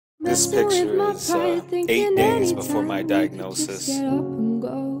This picture is 8 days before my diagnosis.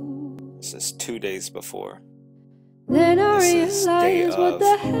 This is 2 days before. Then I This is day realize what of.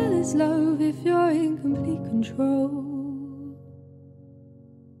 the hell is love if you're in complete control.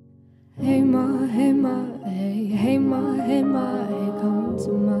 Hey ma, hey ma, hey, hey ma, hey ma, hey, come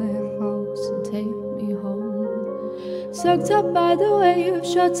to my house and take me home. Sucked up by the wave,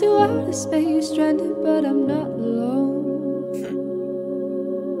 shot to outer space, stranded but I'm not alone.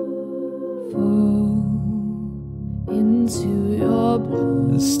 Fall into your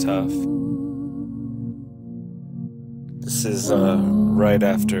blue. This is tough. This is right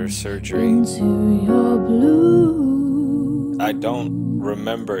after surgery. Into your blue. I don't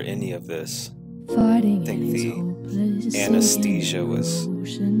remember any of this. I think the anesthesia was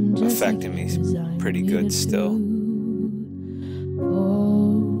affecting me pretty good still.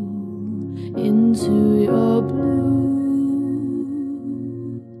 Into your blue.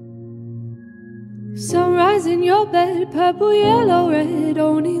 Sunrise in your bed, purple, yellow, red,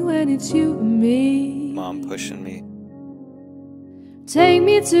 only when it's you and me. Mom pushing me. Take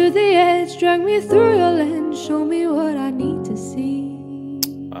me to the edge, drag me through your lens, show me what I need to see.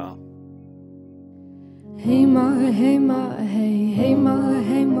 Wow. Hey ma, hey ma, hey, hey ma,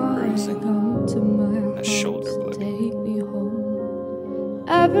 hey ma, Bruising. come to my A house shoulder and blade. take me home.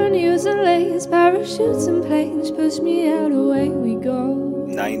 Avenues and lanes, parachutes and planes, push me out, away we go.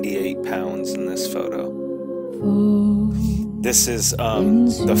 98 pounds in this photo. Fall This is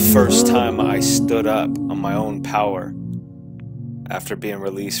the first time I stood up on my own power after being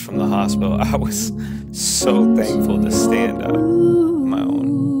released from the hospital. I was so thankful to stand up on my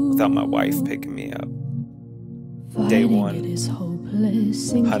own without my wife picking me up. Day one,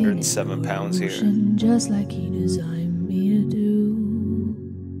 107 pounds here. Just like he designed me to do.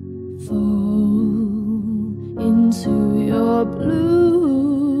 Fall into your blue.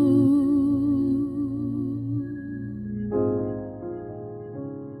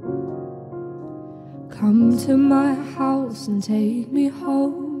 Come to my house and take me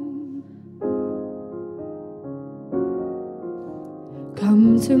home.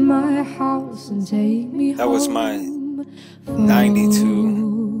 Come to my house and take me home. That was my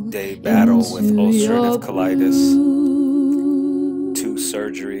 92-day battle with ulcerative colitis. 2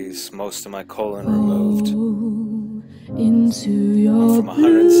 surgeries, most of my colon removed. Into your Went from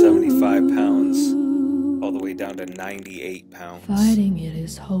 175 pounds all the way down to 98 pounds. Fighting it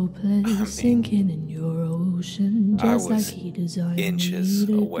is hopeless, sinking in your ocean, I just like was he designed inches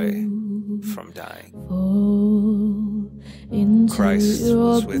me to away do. from dying. Fall into Christ your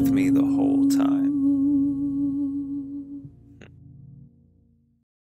was with me the whole time.